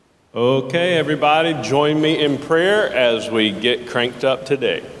Okay, everybody, join me in prayer as we get cranked up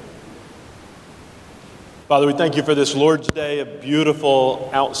today. Father, we thank you for this Lord's Day, a beautiful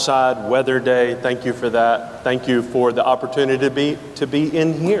outside weather day. Thank you for that. Thank you for the opportunity to be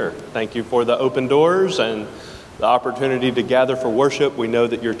in here. Thank you for the open doors and the opportunity to gather for worship. We know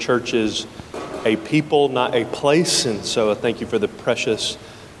that your church is a people, not a place, and so I thank you for the precious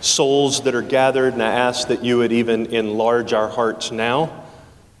souls that are gathered, and I ask that you would even enlarge our hearts now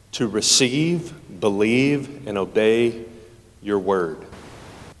to receive, believe, and obey your word.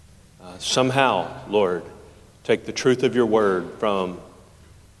 Somehow, Lord, take the truth of your word from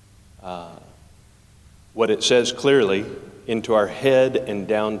what it says clearly into our head and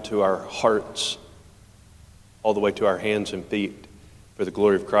down to our hearts, all the way to our hands and feet, for the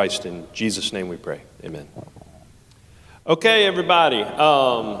glory of Christ. In Jesus' name we pray. Amen. Okay, everybody.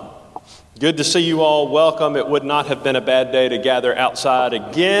 Good to see you all. Welcome. It would not have been a bad day to gather outside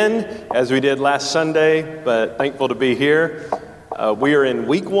again as we did last Sunday, but thankful to be here. We are in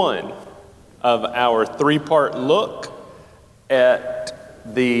week 1 of our 3-part look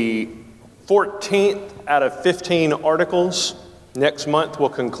at the 14th out of 15 articles. Next month we'll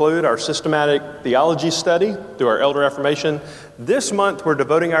conclude our systematic theology study through our Elder Affirmation. This month we're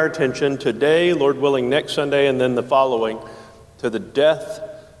devoting our attention today, Lord willing, next Sunday, and then the following, to the death,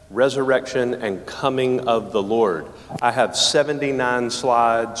 resurrection, and coming of the Lord. I have 79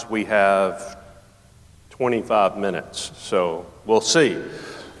 slides. We have 25 minutes, so we'll see.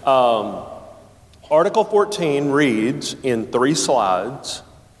 Article 14 reads in 3 slides,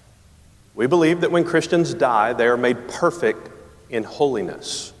 we believe that when Christians die, they are made perfect in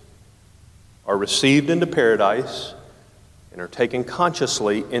holiness, are received into paradise, and are taken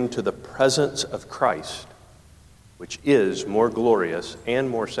consciously into the presence of Christ, which is more glorious and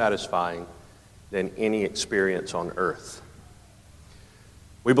more satisfying than any experience on earth.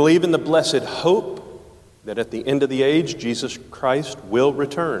 We believe in the blessed hope that at the end of the age, Jesus Christ will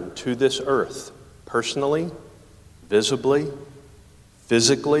return to this earth personally, visibly,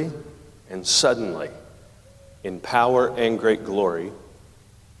 physically, and suddenly, in power and great glory,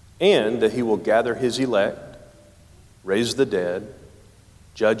 and that he will gather his elect, raise the dead,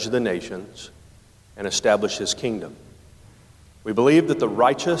 judge the nations, and establish his kingdom. We believe that the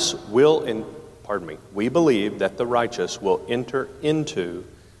righteous will enter into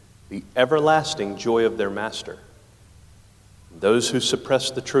the everlasting joy of their master. Those who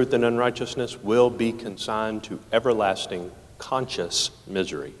suppress the truth in unrighteousness will be consigned to everlasting conscious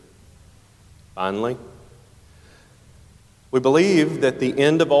misery. Finally, we believe that the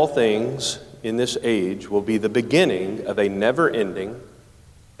end of all things in this age will be the beginning of a never-ending,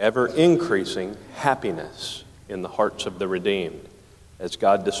 ever-increasing happiness in the hearts of the redeemed, as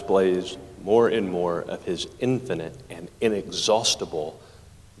God displays more and more of his infinite and inexhaustible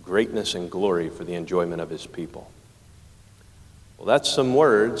greatness and glory for the enjoyment of his people. Well, that's some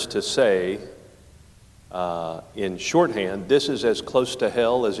words to say in shorthand. This is as close to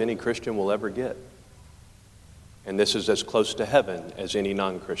hell as any Christian will ever get. And this is as close to heaven as any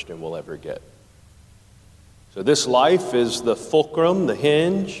non-Christian will ever get. So this life is the fulcrum, the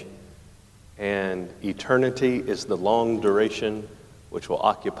hinge, and eternity is the long duration which will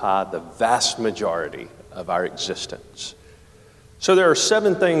occupy the vast majority of our existence. So there are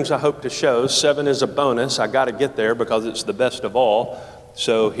 7 things I hope to show. 7 is a bonus. I got to get there because it's the best of all.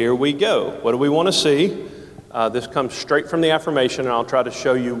 So here we go. What do we want to see? This comes straight from the affirmation, and I'll try to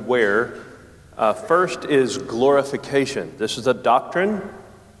show you where. First is glorification. This is a doctrine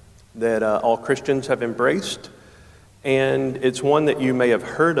that all Christians have embraced, and it's one that you may have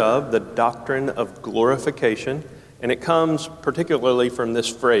heard of, the doctrine of glorification, and it comes particularly from this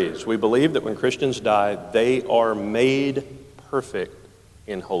phrase. We believe that when Christians die, they are made perfect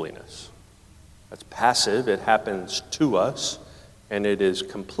in holiness. That's passive. It happens to us, and it is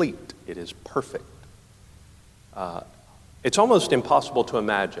complete. It is perfect. It's almost impossible to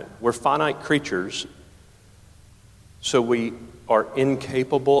imagine. We're finite creatures, so we are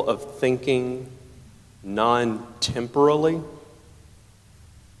incapable of thinking non-temporally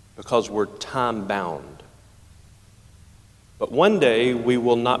because we're time-bound. But one day, we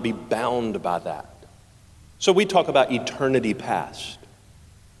will not be bound by that. So we talk about eternity past.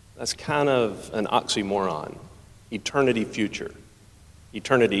 That's kind of an oxymoron. Eternity future.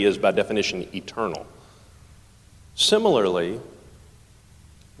 Eternity is, by definition, eternal. Similarly,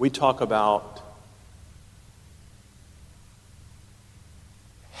 we talk about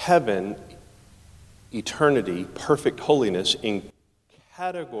heaven, eternity, perfect holiness in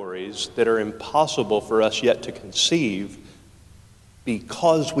categories that are impossible for us yet to conceive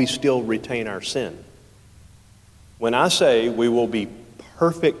because we still retain our sin. When I say we will be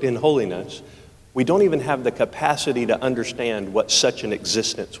perfect in holiness, we don't even have the capacity to understand what such an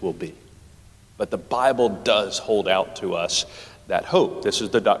existence will be. But the Bible does hold out to us that hope. This is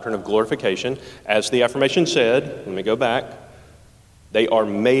the doctrine of glorification. As the affirmation said, let me go back, they are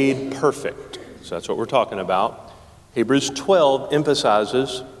made perfect. So that's what we're talking about. Hebrews 12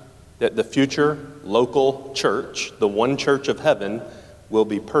 emphasizes that the future local church, the one church of heaven, will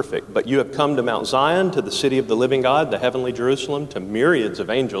be perfect. But you have come to Mount Zion, to the city of the living God, the heavenly Jerusalem, to myriads of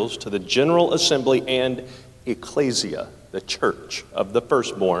angels, to the general assembly and ecclesia, the church of the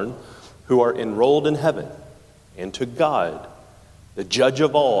firstborn, who are enrolled in heaven, and to God, the judge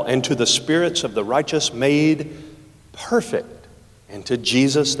of all, and to the spirits of the righteous made perfect, and to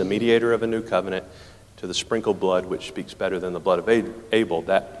Jesus, the mediator of a new covenant, to the sprinkled blood, which speaks better than the blood of Abel.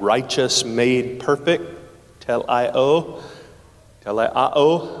 That righteous made perfect, teleio,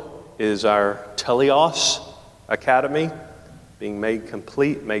 is our teleos academy, being made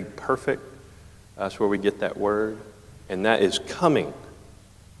complete, made perfect. That's where we get that word. And that is coming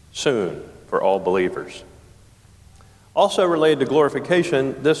soon for all believers. Also related to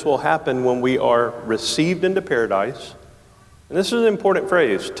glorification, this will happen when we are received into paradise. And this is an important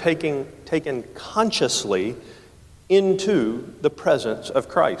phrase, taken consciously into the presence of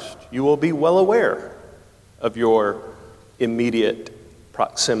Christ. You will be well aware of your immediate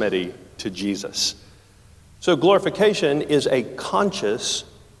proximity to Jesus. So glorification is a conscious,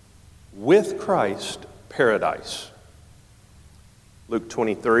 with Christ, paradise. Luke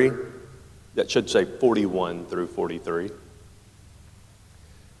 23, that should say 41 through 43.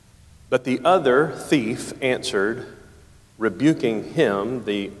 But the other thief answered, rebuking him,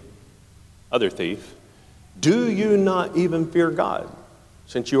 the other thief, do you not even fear God,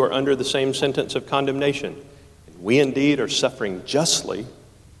 since you are under the same sentence of condemnation? And we indeed are suffering justly,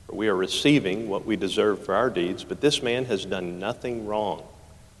 for we are receiving what we deserve for our deeds, but this man has done nothing wrong.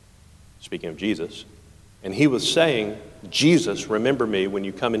 Speaking of Jesus. And he was saying, Jesus, remember me when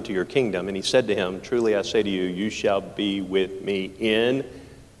you come into your kingdom. And he said to him, truly I say to you, you shall be with me in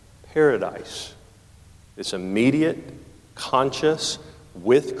paradise. This immediate, conscious,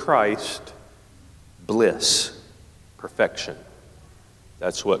 with Christ, bliss, perfection.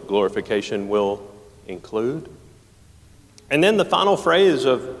 That's what glorification will include. And then the final phrase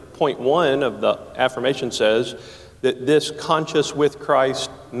of point 1 of the affirmation says that this conscious with Christ,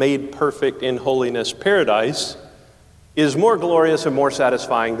 made perfect in holiness paradise is more glorious and more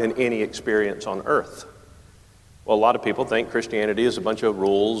satisfying than any experience on earth. Well, a lot of people think Christianity is a bunch of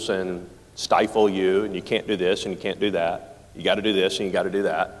rules and stifle you, and you can't do this and you can't do that. You got to do this and you got to do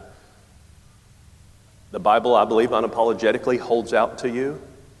that. The Bible, I believe, unapologetically holds out to you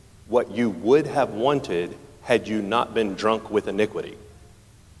what you would have wanted had you not been drunk with iniquity.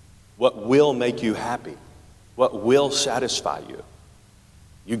 What will make you happy? What will satisfy you?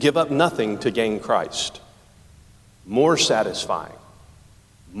 You give up nothing to gain Christ. More satisfying,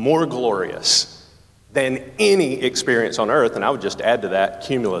 more glorious than any experience on earth. And I would just add to that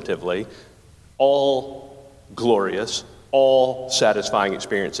cumulatively, all glorious, all satisfying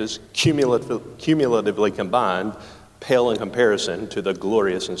experiences, cumulatively combined, pale in comparison to the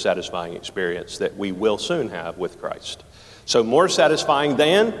glorious and satisfying experience that we will soon have with Christ. So more satisfying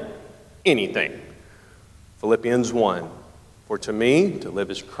than anything. Philippians 1, for to me, to live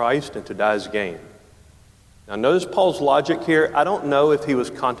is Christ and to die is gain. Now notice Paul's logic here. I don't know if he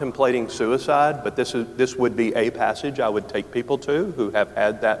was contemplating suicide, but this would be a passage I would take people to who have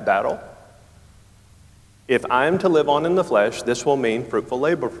had that battle. If I am to live on in the flesh, this will mean fruitful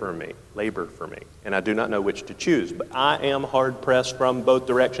labor for me, and I do not know which to choose. But I am hard-pressed from both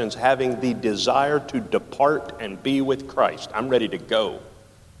directions, having the desire to depart and be with Christ. I'm ready to go.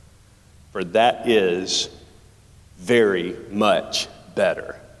 For that is very much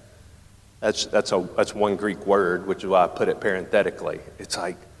better. That's one Greek word, which is why I put it parenthetically. It's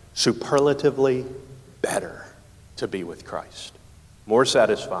like superlatively better to be with Christ. More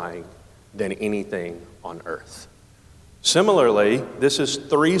satisfying than anything on earth. Similarly, this is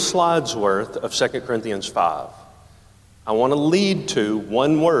 3 slides worth of 2 Corinthians 5. I want to lead to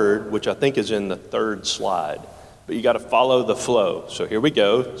one word, which I think is in the 3rd slide, but you got to follow the flow. So here we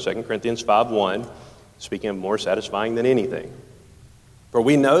go, 2 Corinthians 5:1, speaking of more satisfying than anything. For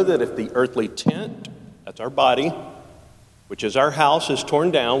we know that if the earthly tent, that's our body, which is our house, is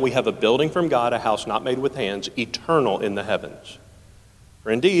torn down, we have a building from God, a house not made with hands, eternal in the heavens.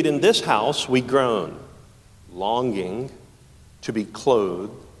 For indeed, in this house we groan, longing to be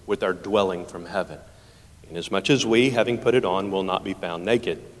clothed with our dwelling from heaven, inasmuch as we, having put it on, will not be found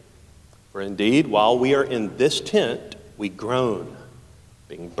naked. For indeed, while we are in this tent, we groan,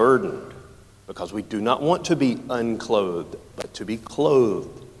 being burdened, because we do not want to be unclothed, but to be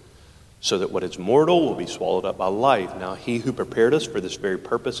clothed, so that what is mortal will be swallowed up by life. Now he who prepared us for this very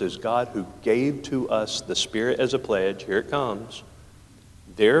purpose is God, who gave to us the Spirit as a pledge. Here it comes.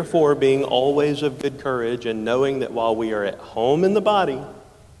 Therefore, being always of good courage, and knowing that while we are at home in the body,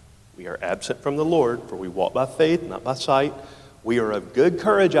 we are absent from the Lord, for we walk by faith, not by sight. We are of good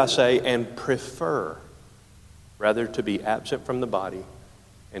courage, I say, and prefer rather to be absent from the body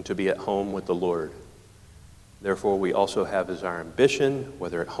and to be at home with the Lord. Therefore, we also have as our ambition,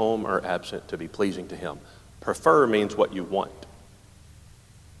 whether at home or absent, to be pleasing to Him. Prefer means what you want.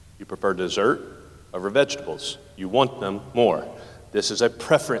 You prefer dessert over vegetables. You want them more. This is a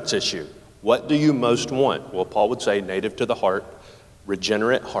preference issue. What do you most want? Well, Paul would say native to the heart,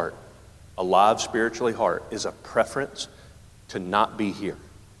 regenerate heart, alive spiritually heart is a preference to not be here,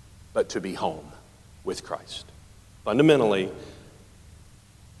 but to be home with Christ. Fundamentally,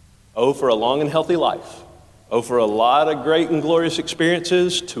 for a long and healthy life, for a lot of great and glorious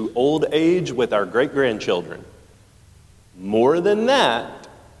experiences to old age with our great-grandchildren. More than that,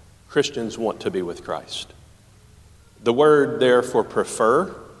 Christians want to be with Christ. The word there for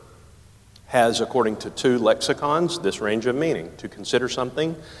prefer has, according to two lexicons, this range of meaning: to consider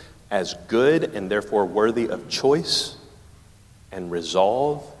something as good and therefore worthy of choice and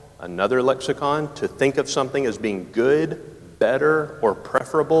resolve. Another lexicon, to think of something as being good, better, or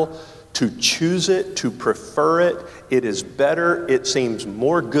preferable, to choose it, to prefer it. It is better, it seems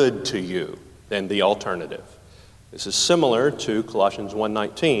more good to you than the alternative. This is similar to Colossians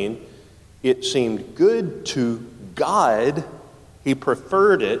 1:19. It seemed good to God, He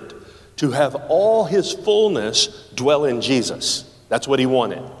preferred it, to have all His fullness dwell in Jesus. That's what He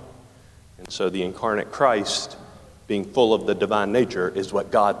wanted. And so the incarnate Christ, being full of the divine nature, is what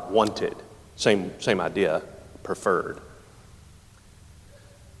God wanted. Same idea, preferred.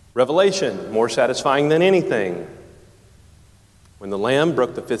 Revelation, more satisfying than anything. When the Lamb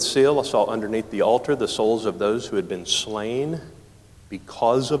broke the fifth seal, I saw underneath the altar the souls of those who had been slain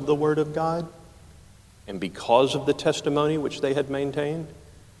because of the word of God and because of the testimony which they had maintained.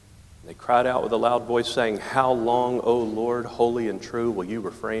 They cried out with a loud voice, saying, "How long, O Lord, holy and true, will you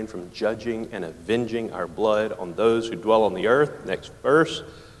refrain from judging and avenging our blood on those who dwell on the earth?" Next verse.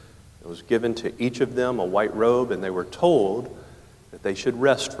 It was given to each of them a white robe, and they were told that they should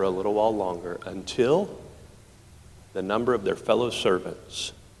rest for a little while longer until the number of their fellow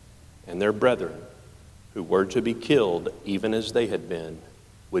servants and their brethren who were to be killed, even as they had been,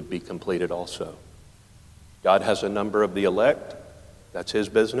 would be completed also. God has a number of the elect. That's His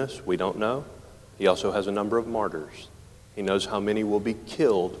business. We don't know. He also has a number of martyrs. He knows how many will be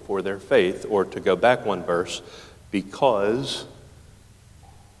killed for their faith, or to go back one verse, because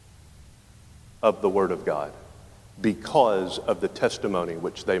of the Word of God, because of the testimony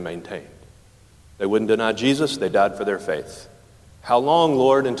which they maintained. They wouldn't deny Jesus. They died for their faith. How long,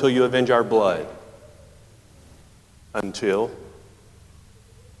 Lord, until you avenge our blood? Until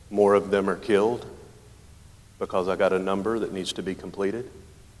more of them are killed, because I got a number that needs to be completed.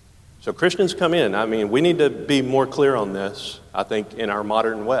 So Christians come in. I mean, we need to be more clear on this, I think, in our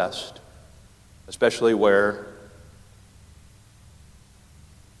modern West, especially where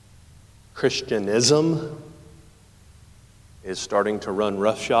Christianism is starting to run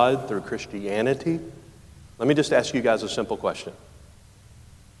roughshod through Christianity. Let me just ask you guys a simple question,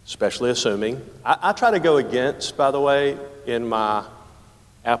 especially assuming. I try to go against, by the way, in my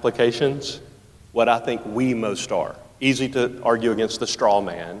applications, what I think we most are. Easy to argue against the straw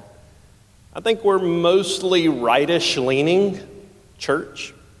man. I think we're mostly rightish leaning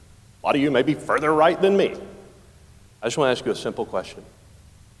church. A lot of you may be further right than me. I just want to ask you a simple question.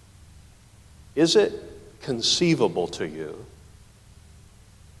 Is it conceivable to you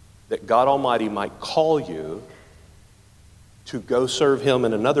that God Almighty might call you to go serve Him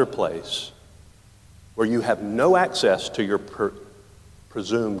in another place where you have no access to your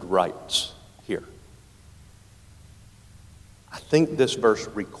presumed rights here? I think this verse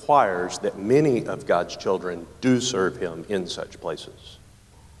requires that many of God's children do serve Him in such places.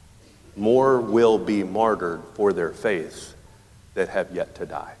 More will be martyred for their faith that have yet to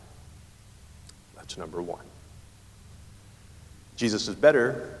die. That's number one. Jesus is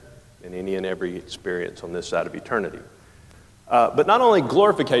better than any and every experience on this side of eternity. But not only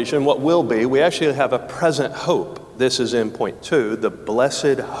glorification, what will be, we actually have a present hope. This is in point 2, the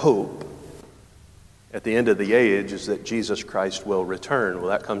blessed hope at the end of the age is that Jesus Christ will return.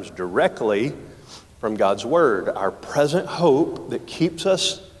 Well, that comes directly from God's Word. Our present hope that keeps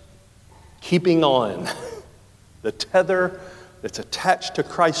us keeping on. The tether that's attached to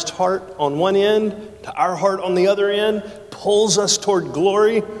Christ's heart on one end, to our heart on the other end, pulls us toward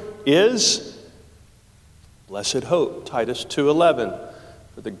glory, is Blessed hope, Titus 2:11,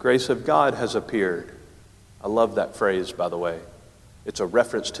 for the grace of God has appeared. I love that phrase, by the way. It's a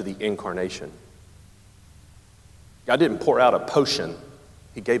reference to the incarnation. God didn't pour out a potion.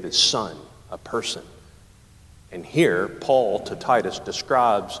 He gave his son, a person. And here, Paul to Titus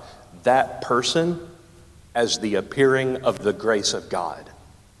describes that person as the appearing of the grace of God.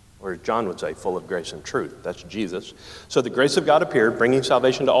 Or John would say, full of grace and truth. That's Jesus. So the grace of God appeared, bringing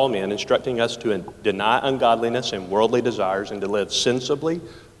salvation to all men, instructing us to deny ungodliness and worldly desires and to live sensibly,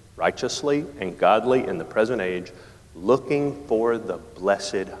 righteously, and godly in the present age, looking for the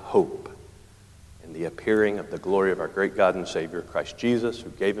blessed hope and the appearing of the glory of our great God and Savior, Christ Jesus,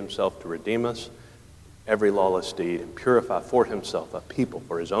 who gave himself to redeem us every lawless deed and purify for himself a people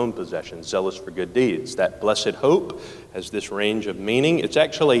for his own possession, zealous for good deeds. That blessed hope has this range of meaning. It's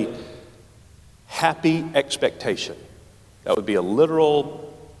actually happy expectation. That would be a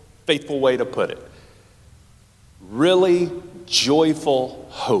literal, faithful way to put it. Really joyful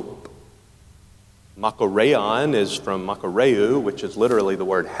hope. Makoreon is from makoreu, which is literally the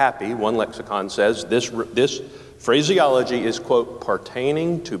word happy. One lexicon says this phraseology is, quote,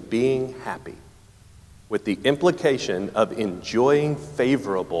 pertaining to being happy, with the implication of enjoying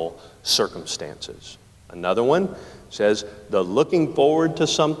favorable circumstances. Another one says the looking forward to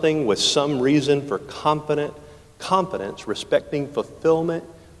something with some reason for confidence, respecting fulfillment,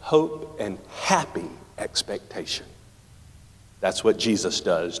 hope, and happy expectation. That's what Jesus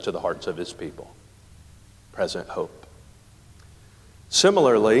does to the hearts of his people. Present hope.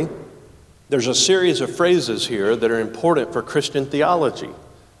 Similarly, there's a series of phrases here that are important for Christian theology.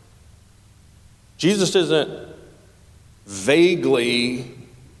 Jesus isn't vaguely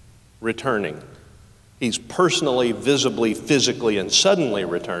returning. He's personally, visibly, physically, and suddenly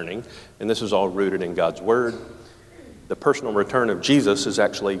returning, and this is all rooted in God's Word. The personal return of Jesus is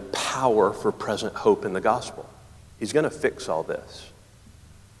actually power for present hope in the gospel. He's going to fix all this.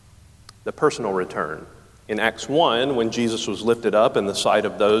 The personal return. In Acts 1, when Jesus was lifted up in the sight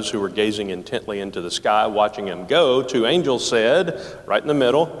of those who were gazing intently into the sky, watching him go, two angels said, right in the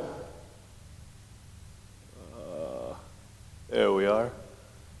middle, there we are.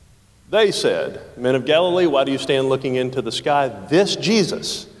 They said, men of Galilee, why do you stand looking into the sky? This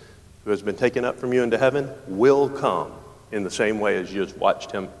Jesus, who has been taken up from you into heaven, will come in the same way as you just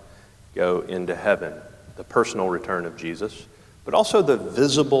watched him go into heaven. The personal return of Jesus, but also the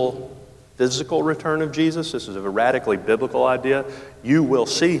visible, physical return of Jesus. This is a radically biblical idea. You will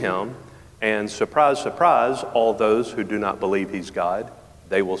see him, and surprise, surprise, all those who do not believe he's God,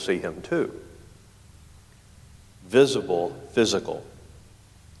 they will see him too. Visible, physical.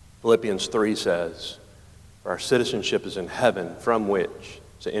 Philippians 3 says, our citizenship is in heaven, from which,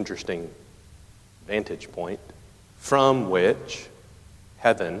 it's an interesting vantage point, from which,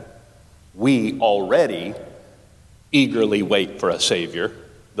 heaven, we already eagerly wait for a Savior,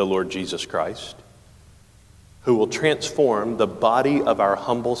 the Lord Jesus Christ, who will transform the body of our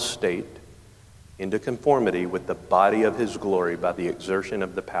humble state into conformity with the body of his glory by the exertion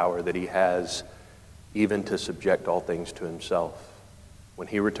of the power that he has even to subject all things to himself. When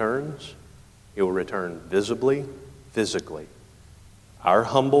he returns, he will return visibly, physically. Our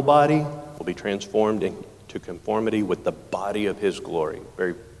humble body will be transformed into conformity with the body of his glory.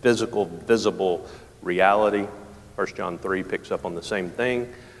 Very physical, visible reality. 1 John 3 picks up on the same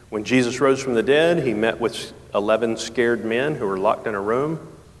thing. When Jesus rose from the dead, he met with 11 scared men who were locked in a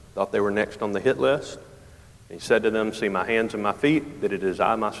room, thought they were next on the hit list. He said to them, see my hands and my feet, that it is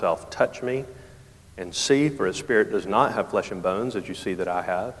I myself. Touch me and see, for his spirit does not have flesh and bones, as you see that I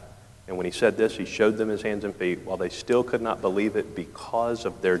have. And when he said this, he showed them his hands and feet, while they still could not believe it because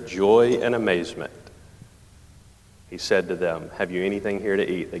of their joy and amazement. He said to them, have you anything here to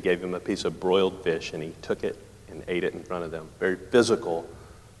eat? They gave him a piece of broiled fish, and he took it and ate it in front of them. Very physical,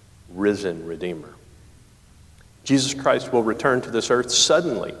 risen Redeemer. Jesus Christ will return to this earth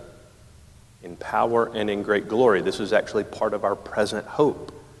suddenly, in power and in great glory. This is actually part of our present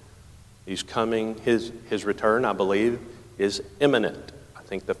hope. He's coming, his return, I believe, is imminent. I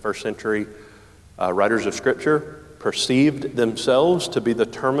think the first century writers of Scripture perceived themselves to be the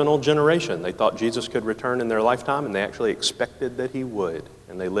terminal generation. They thought Jesus could return in their lifetime, and they actually expected that he would.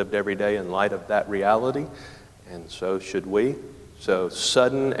 And they lived every day in light of that reality, and so should we. So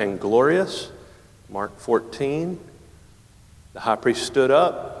sudden and glorious, Mark 14, the high priest stood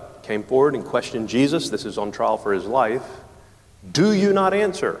up, came forward and questioned Jesus. This is on trial for his life. Do you not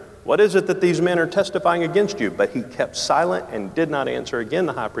answer? What is it that these men are testifying against you? But he kept silent and did not answer. Again,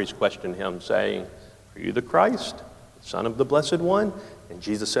 the high priest questioned him, saying, are you the Christ, the Son of the Blessed One? And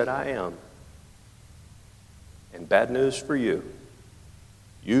Jesus said, I am. And bad news for you.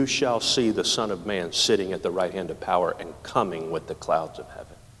 you shall see the Son of Man sitting at the right hand of power and coming with the clouds of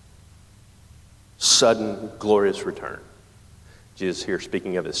heaven. Sudden, glorious return. Jesus here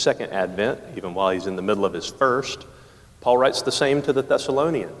speaking of his second advent, even while he's in the middle of his first. Paul writes the same to the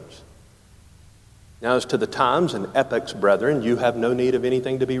Thessalonians. Now as to the times and epochs, brethren, you have no need of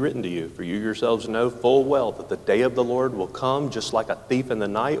anything to be written to you, for you yourselves know full well that the day of the Lord will come just like a thief in the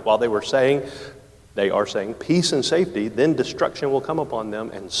night. While they are saying peace and safety, then destruction will come upon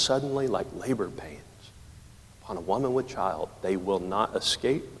them, and suddenly like labor pains upon a woman with child, they will not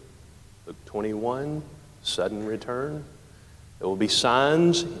escape. Luke 21, sudden return. There will be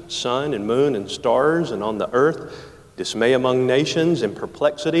signs in sun and moon and stars, and on the earth dismay among nations and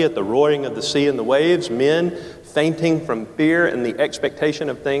perplexity at the roaring of the sea and the waves, men fainting from fear and the expectation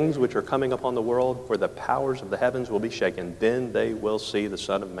of things which are coming upon the world, for the powers of the heavens will be shaken. Then they will see the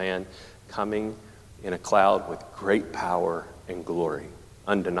Son of Man coming in a cloud with great power and glory.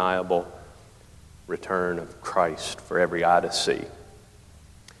 Undeniable return of Christ for every eye to see.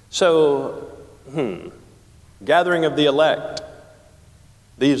 So, gathering of the elect.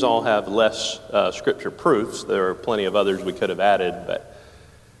 These all have less scripture proofs. There are plenty of others we could have added, but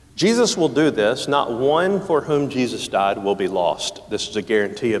Jesus will do this. Not one for whom Jesus died will be lost. This is a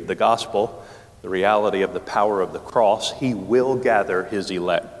guarantee of the gospel, the reality of the power of the cross. He will gather his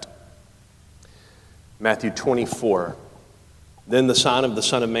elect. Matthew 24. Then the sign of the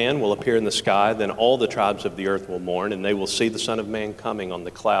Son of Man will appear in the sky. Then all the tribes of the earth will mourn, and they will see the Son of Man coming on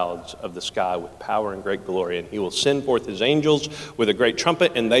the clouds of the sky with power and great glory. And he will send forth his angels with a great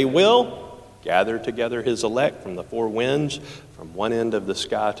trumpet, and they will gather together his elect from the four winds, from one end of the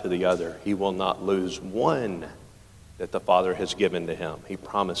sky to the other. He will not lose one that the Father has given to him. He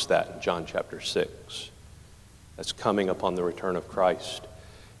promised that in John chapter 6. That's coming upon the return of Christ.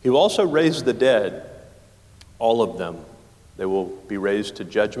 He will also raise the dead, all of them. They will be raised to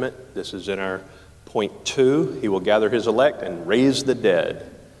judgment. This is in our point 2. He will gather his elect and raise the dead.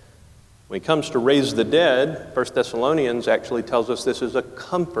 When it comes to raise the dead, 1 Thessalonians actually tells us this is a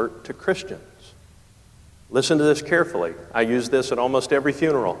comfort to Christians. Listen to this carefully. I use this at almost every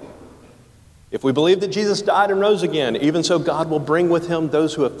funeral. If we believe that Jesus died and rose again, even so God will bring with him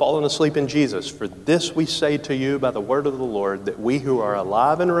those who have fallen asleep in Jesus. For this we say to you by the word of the Lord, that we who are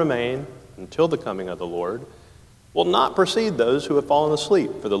alive and remain until the coming of the Lord will not precede those who have fallen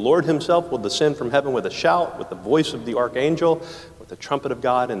asleep. For the Lord himself will descend from heaven with a shout, with the voice of the archangel, with the trumpet of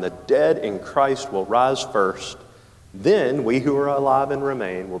God, and the dead in Christ will rise first. Then we who are alive and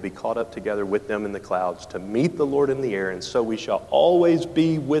remain will be caught up together with them in the clouds to meet the Lord in the air, and so we shall always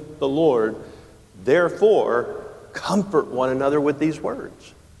be with the Lord. Therefore, comfort one another with these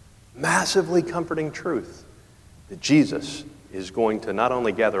words. Massively comforting truth that Jesus is going to not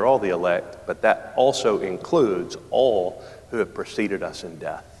only gather all the elect, but that also includes all who have preceded us in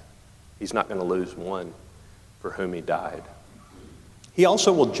death. He's not going to lose one for whom he died. He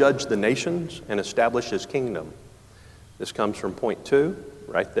also will judge the nations and establish his kingdom. This comes from point 2,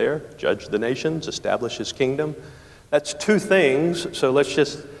 right there. Judge the nations, establish his kingdom. That's two things, so let's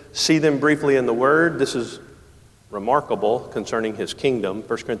just see them briefly in the Word. This is remarkable concerning his kingdom.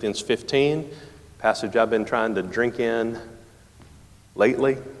 1 Corinthians 15, passage I've been trying to drink in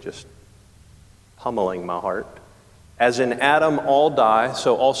lately, just pummeling my heart. As in Adam all die,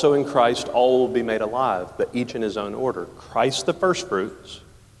 so also in Christ all will be made alive, but each in his own order. Christ the firstfruits.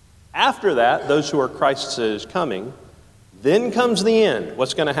 After that, those who are Christ's is coming. Then comes the end.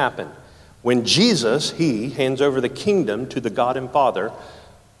 What's going to happen? When Jesus, he, hands over the kingdom to the God and Father,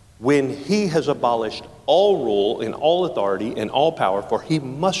 when he has abolished all rule and all authority and all power, for he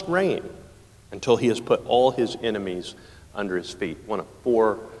must reign until he has put all his enemies under his feet. One of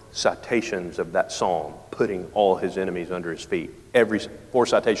 4 citations of that psalm, putting all his enemies under his feet. Every 4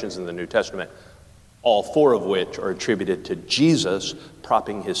 citations in the New Testament, all 4 of which are attributed to Jesus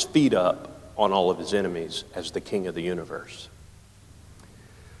propping his feet up on all of his enemies as the King of the universe.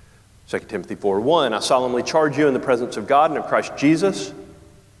 2 Timothy 4:1, I solemnly charge you in the presence of God and of Christ Jesus.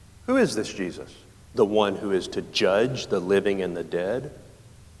 Who is this Jesus? The one who is to judge the living and the dead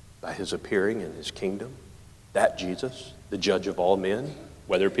by his appearing in his kingdom. That Jesus, the judge of all men.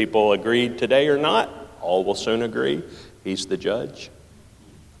 Whether people agree today or not, all will soon agree. He's the judge.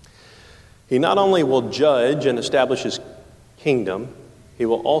 He not only will judge and establish his kingdom, he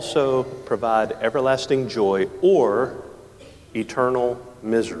will also provide everlasting joy or eternal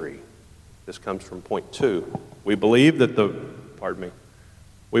misery. This comes from point 2. We believe that the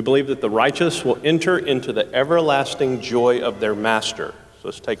righteous will enter into the everlasting joy of their master. So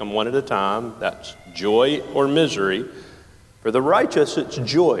let's take them one at a time. That's joy or misery. For the righteous, it's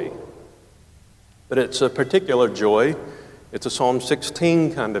joy. But it's a particular joy. It's a Psalm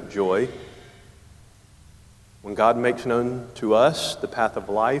 16 kind of joy. When God makes known to us the path of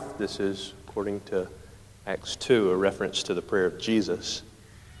life, this is, according to Acts 2, a reference to the prayer of Jesus.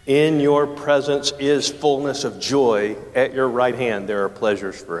 In your presence is fullness of joy. At your right hand there are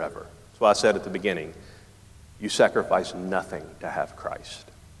pleasures forever. That's why I said at the beginning, you sacrifice nothing to have Christ.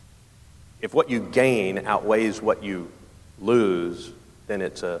 If what you gain outweighs what you lose, then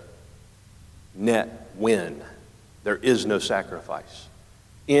it's a net win. There is no sacrifice.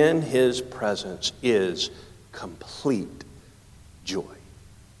 In his presence is complete joy.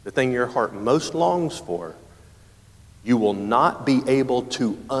 The thing your heart most longs for, you will not be able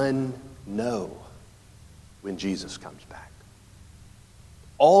to unknow when Jesus comes back.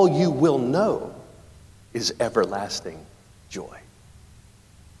 All you will know is everlasting joy.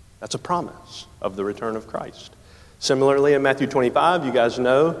 That's a promise of the return of Christ. Similarly, in Matthew 25, you guys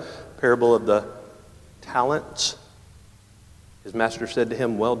know, parable of the talents. His master said to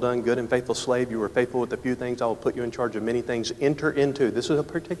him, well done, good and faithful slave. You were faithful with a few things. I will put you in charge of many things. Enter into, this is a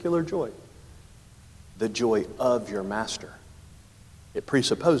particular joy, the joy of your master. It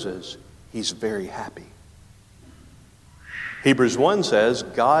presupposes he's very happy. Hebrews 1 says,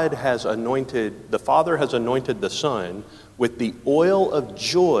 the Father has anointed the Son with the oil of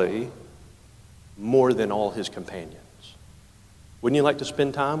joy more than all his companions. Wouldn't you like to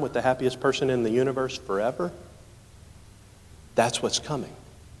spend time with the happiest person in the universe forever? That's what's coming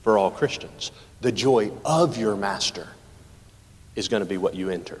for all Christians. The joy of your master is going to be what you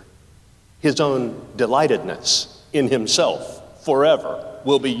enter. His own delightedness in himself forever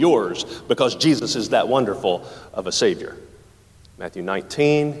will be yours because Jesus is that wonderful of a Savior. Matthew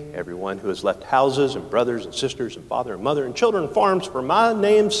 19, everyone who has left houses and brothers and sisters and father and mother and children and farms for my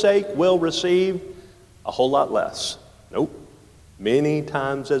name's sake will receive a whole lot less. Nope, many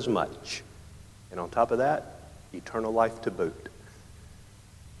times as much. And on top of that, eternal life to boot.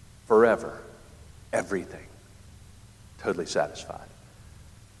 Forever, everything, totally satisfied.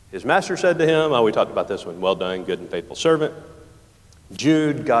 His master said to him, we talked about this one, well done, good and faithful servant.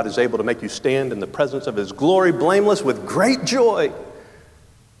 Jude, God is able to make you stand in the presence of his glory, blameless with great joy,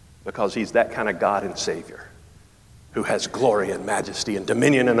 because he's that kind of God and Savior who has glory and majesty and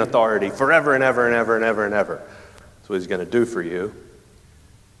dominion and authority forever and ever and ever and ever and ever. That's what he's going to do for you.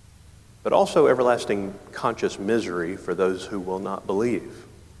 But also everlasting conscious misery for those who will not believe.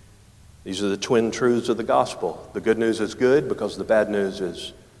 These are the twin truths of the gospel. The good news is good because the bad news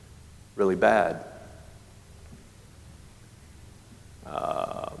is really bad.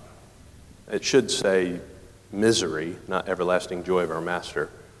 It should say misery, not everlasting joy of our master.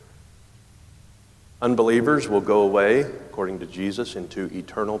 Unbelievers will go away, according to Jesus, into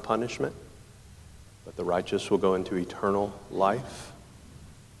eternal punishment, but the righteous will go into eternal life.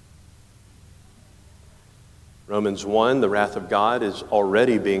 Romans 1, the wrath of God is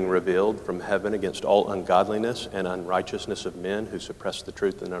already being revealed from heaven against all ungodliness and unrighteousness of men who suppress the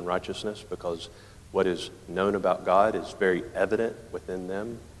truth in unrighteousness, because what is known about God is very evident within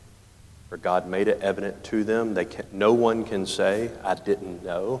them. For God made it evident to them. No one can say, I didn't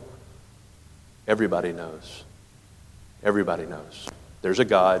know. Everybody knows. Everybody knows. There's a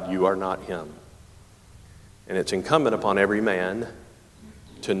God, you are not him. And it's incumbent upon every man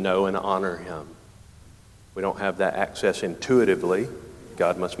to know and honor him. We don't have that access intuitively.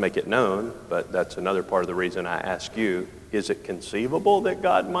 God must make it known, but that's another part of the reason I ask you, is it conceivable that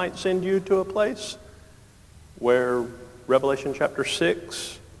God might send you to a place where Revelation chapter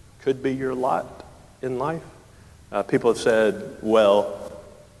 6 could be your lot in life? People have said, well,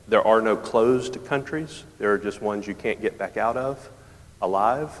 there are no closed countries. There are just ones you can't get back out of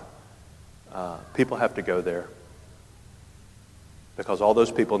alive. People have to go there because all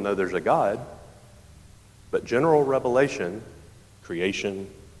those people know there's a God. But general revelation, creation,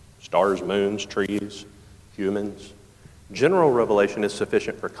 stars, moons, trees, humans, general revelation is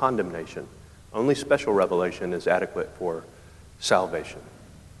sufficient for condemnation. Only special revelation is adequate for salvation.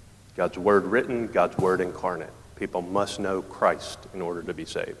 God's word written, God's word incarnate. People must know Christ in order to be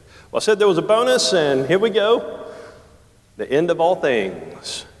saved. Well, I said there was a bonus, and here we go. The end of all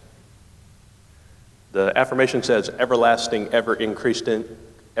things. The affirmation says everlasting, ever increasing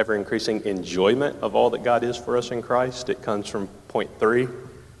enjoyment of all that God is for us in Christ. It comes from point 3.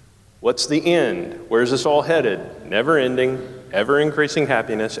 What's the end? Where's this all headed? Never ending, ever increasing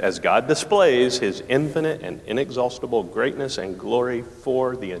happiness as God displays his infinite and inexhaustible greatness and glory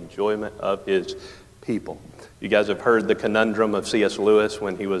for the enjoyment of his people. You guys have heard the conundrum of C.S. Lewis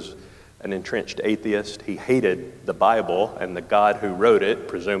when he was an entrenched atheist. He hated the Bible and the God who wrote it,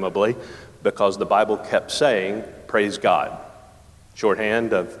 presumably, because the Bible kept saying, praise God.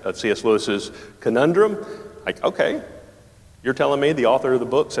 Shorthand of C.S. Lewis's conundrum, like, okay, You're telling me the author of the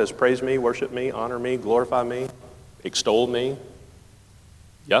book says, praise me, worship me, honor me, glorify me, extol me?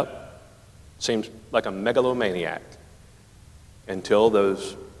 Yep. Seems like a megalomaniac until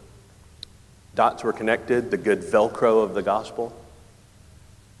those dots were connected, the good Velcro of the gospel.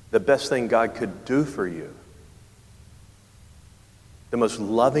 The best thing God could do for you, the most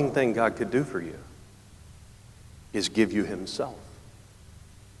loving thing God could do for you, is give you himself.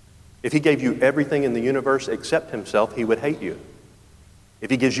 If he gave you everything in the universe except himself, he would hate you. If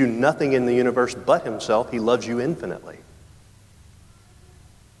he gives you nothing in the universe but himself, he loves you infinitely.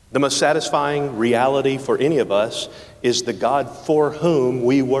 The most satisfying reality for any of us is the God for whom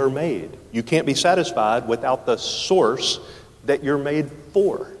we were made. You can't be satisfied without the source that you're made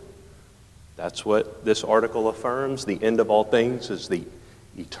for. That's what this article affirms. The end of all things is the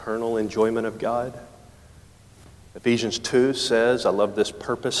eternal enjoyment of God. Ephesians 2 says, I love this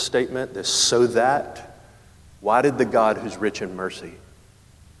purpose statement, this so that. Why did the God who's rich in mercy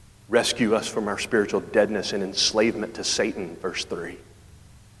rescue us from our spiritual deadness and enslavement to Satan, verse 3?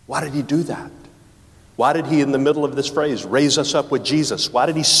 Why did he do that? Why did he, in the middle of this phrase, raise us up with Jesus? Why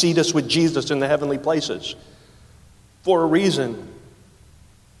did he seat us with Jesus in the heavenly places? For a reason.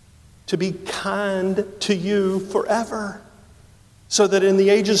 To be kind to you forever, so that in the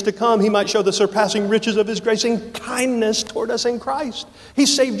ages to come he might show the surpassing riches of his grace and kindness toward us in Christ. He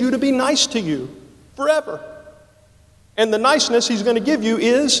saved you to be nice to you forever. And the niceness he's going to give you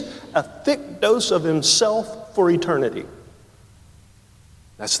is a thick dose of himself for eternity.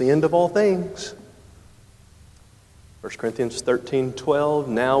 That's the end of all things. 1 Corinthians 13:12,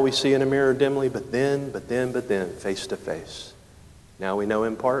 now we see in a mirror dimly, but then, face to face. Now we know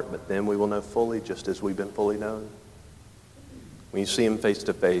in part, but then we will know fully, just as we've been fully known. When you see him face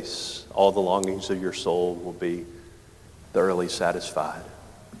to face, all the longings of your soul will be thoroughly satisfied.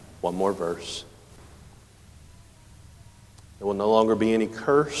 One more verse. There will no longer be any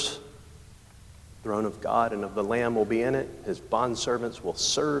curse. The throne of God and of the Lamb will be in it. His bondservants will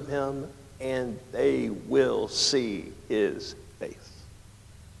serve him, and they will see his face.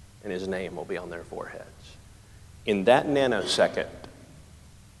 And his name will be on their foreheads. In that nanosecond,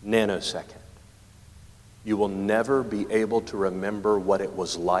 you will never be able to remember what it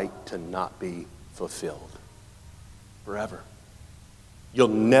was like to not be fulfilled. Forever. You'll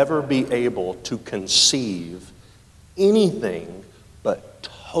never be able to conceive anything but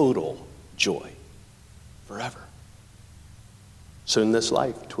total joy. Forever. Soon this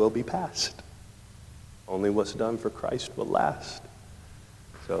life 'twill be past. Only what's done for Christ will last.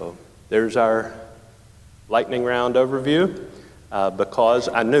 So there's our lightning round overview. Because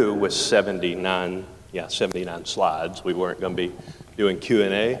I knew with 79 slides, we weren't going to be doing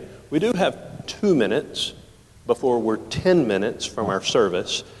Q&A. We do have 2 minutes before we're 10 minutes from our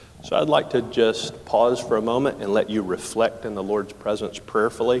service. So I'd like to just pause for a moment and let you reflect in the Lord's presence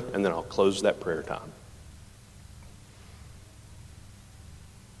prayerfully, and then I'll close that prayer time.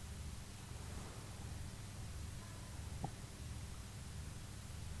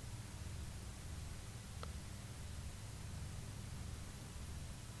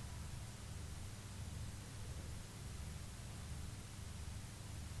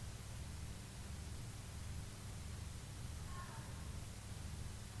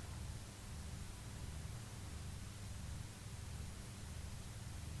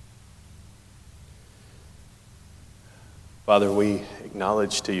 Father, we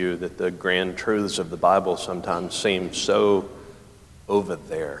acknowledge to you that the grand truths of the Bible sometimes seem so over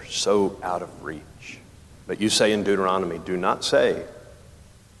there, so out of reach. But you say in Deuteronomy, do not say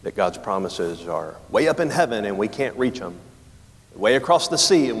that God's promises are way up in heaven and we can't reach them, way across the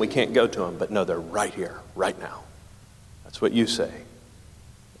sea and we can't go to them, but no, they're right here, right now. That's what you say.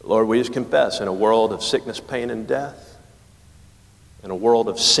 Lord, we just confess in a world of sickness, pain, and death, in a world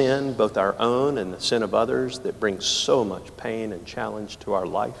of sin, both our own and the sin of others, that brings so much pain and challenge to our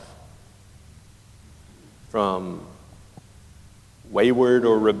life. From wayward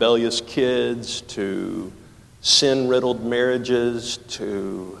or rebellious kids to sin-riddled marriages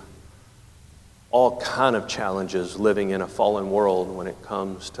to all kind of challenges living in a fallen world when it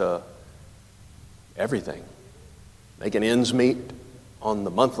comes to everything. Making ends meet on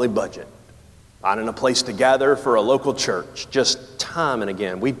the monthly budget. Finding a place to gather for a local church, just time and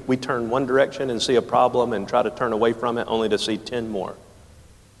again. We turn one direction and see a problem and try to turn away from it only to see 10 more.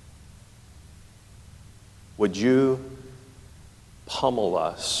 Would you pummel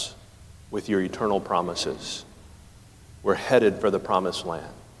us with your eternal promises? We're headed for the promised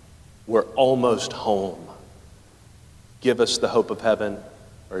land. We're almost home. Give us the hope of heaven,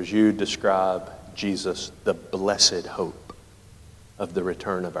 or as you describe, Jesus, the blessed hope of the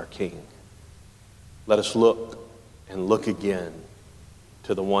return of our King. Let us look and look again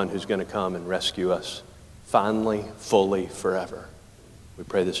to the one who's going to come and rescue us finally, fully, forever. We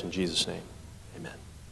pray this in Jesus' name. Amen.